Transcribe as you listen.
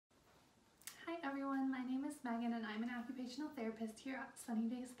everyone, my name is Megan and I'm an occupational therapist here at Sunny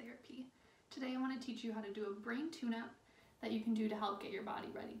Days Therapy. Today I want to teach you how to do a brain tune-up that you can do to help get your body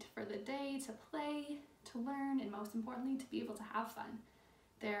ready for the day, to play, to learn, and most importantly, to be able to have fun.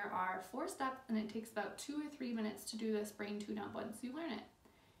 There are 4 steps and it takes about 2 or 3 minutes to do this brain tune-up once you learn it.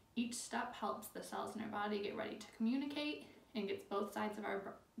 Each step helps the cells in our body get ready to communicate and gets both sides of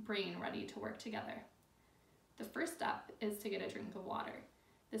our brain ready to work together. The first step is to get a drink of water.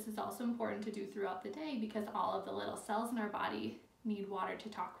 This is also important to do throughout the day because all of the little cells in our body need water to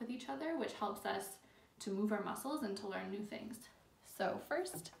talk with each other, which helps us to move our muscles and to learn new things. So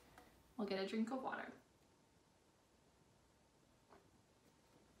first, we'll get a drink of water.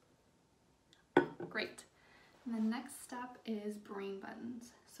 Great. And the next step is brain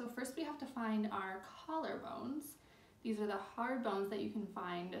buttons. So first we have to find our collarbones. These are the hard bones that you can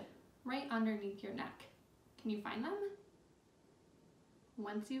find right underneath your neck. Can you find them?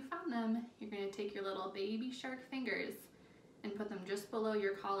 Once you've found them, you're going to take your little baby shark fingers and put them just below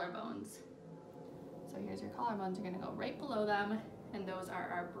your collarbones. So here's your collarbones, you're going to go right below them, and those are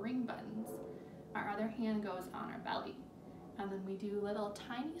our brain buttons. Our other hand goes on our belly, and then we do little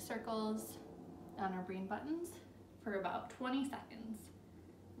tiny circles on our brain buttons for about 20 seconds.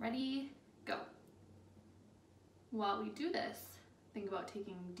 Ready, go. While we do this, think about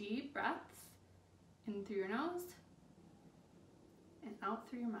taking deep breaths in through your nose and out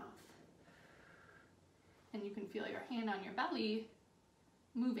through your mouth. And you can feel your hand on your belly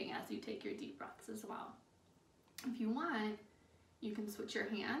moving as you take your deep breaths as well. If you want, you can switch your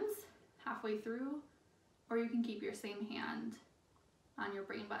hands halfway through, or you can keep your same hand on your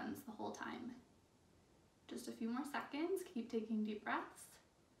brain buttons the whole time. Just a few more seconds, keep taking deep breaths.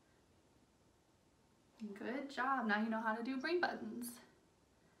 Good job, now you know how to do brain buttons.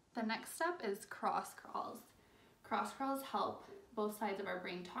 The next step is cross crawls. Cross crawls help both sides of our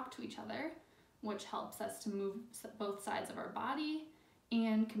brain talk to each other, which helps us to move both sides of our body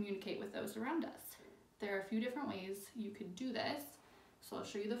and communicate with those around us. There are a few different ways you could do this, so I'll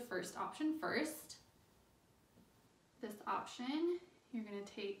show you the first option first. This option, you're going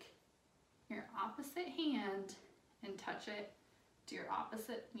to take your opposite hand and touch it to your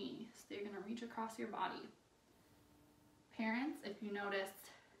opposite knee. So you're going to reach across your body. Parents, if you notice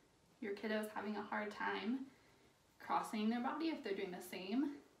your kiddo's having a hard time crossing their body, if they're doing the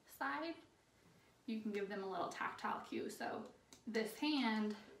same side, you can give them a little tactile cue. So this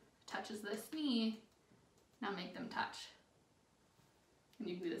hand touches this knee, now make them touch. And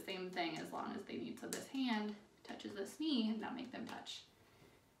you can do the same thing as long as they need. So this hand touches this knee, now make them touch.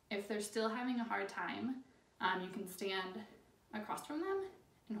 If they're still having a hard time, you can stand across from them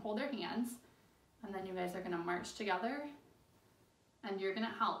and hold their hands, and then you guys are gonna march together and you're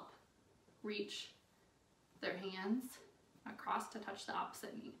gonna help reach their hands across to touch the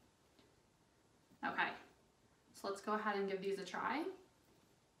opposite knee. Okay, so let's go ahead and give these a try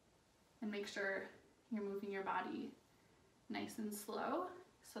and make sure you're moving your body nice and slow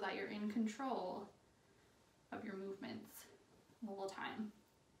so that you're in control of your movements the whole time.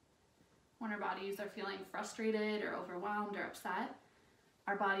 When our bodies are feeling frustrated or overwhelmed or upset,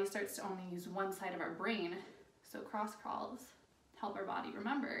 our body starts to only use one side of our brain, so cross crawls help our body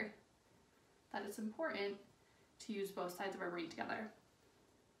remember that it's important to use both sides of our brain together.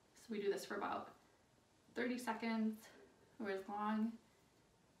 So we do this for about 30 seconds or as long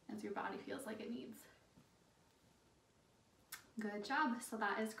as your body feels like it needs. Good job. So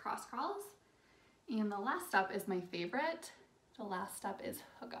that is cross crawls. And the last step is my favorite. The last step is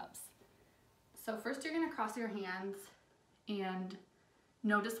hookups. So first you're going to cross your hands and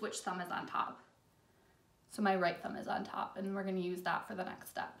notice which thumb is on top. So my right thumb is on top, and we're going to use that for the next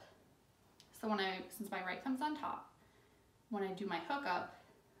step. So since my right thumb's on top, when I do my hookup,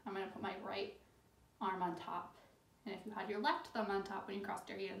 I'm going to put my right arm on top. And if you had your left thumb on top when you crossed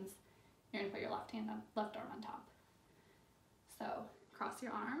your hands, you're going to put your left arm on top. So cross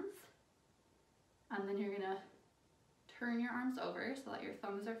your arms, and then you're going to turn your arms over so that your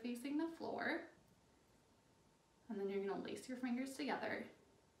thumbs are facing the floor. And then you're going to lace your fingers together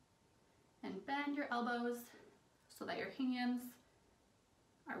and bend your elbows so that your hands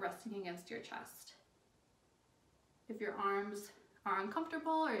are resting against your chest. If your arms are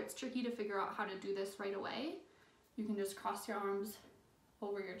uncomfortable or it's tricky to figure out how to do this right away, you can just cross your arms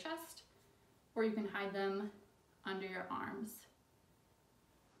over your chest, or you can hide them under your arms.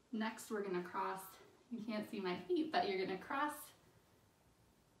 Next, we're going to cross, you can't see my feet, but you're going to cross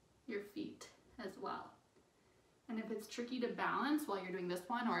your feet as well. And if it's tricky to balance while you're doing this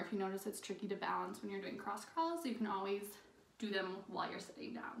one, or if you notice it's tricky to balance when you're doing cross crawls, you can always do them while you're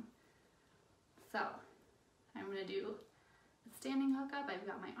sitting down. So I'm going to do a standing hookup. I've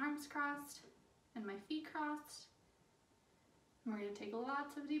got my arms crossed, and my feet crossed. And we're going to take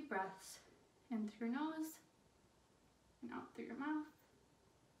lots of deep breaths in through your nose and out through your mouth.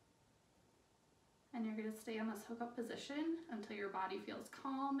 And you're going to stay in this hookup position until your body feels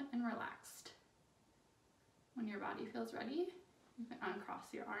calm and relaxed. When your body feels ready, you can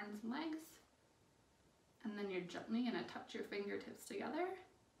uncross your arms and legs. And then you're gently going to touch your fingertips together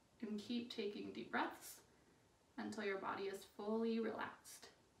and keep taking deep breaths until your body is fully relaxed.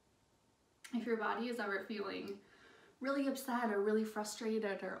 If your body is ever feeling really upset or really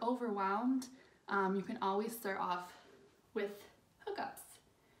frustrated or overwhelmed, you can always start off with hookups.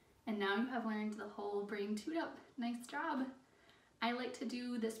 And now you have learned the whole brain tune-up. Nice job. I like to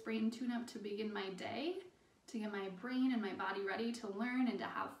do this brain tune-up to begin my day, to get my brain and my body ready to learn and to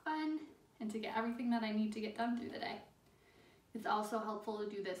have fun and to get everything that I need to get done through the day. It's also helpful to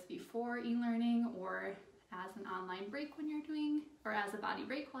do this before e-learning or as an online break when you're doing, or as a body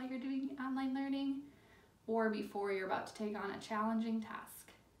break while you're doing online learning, or before you're about to take on a challenging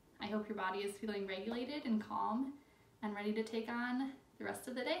task. I hope your body is feeling regulated and calm and ready to take on the rest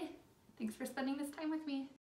of the day. Thanks for spending this time with me.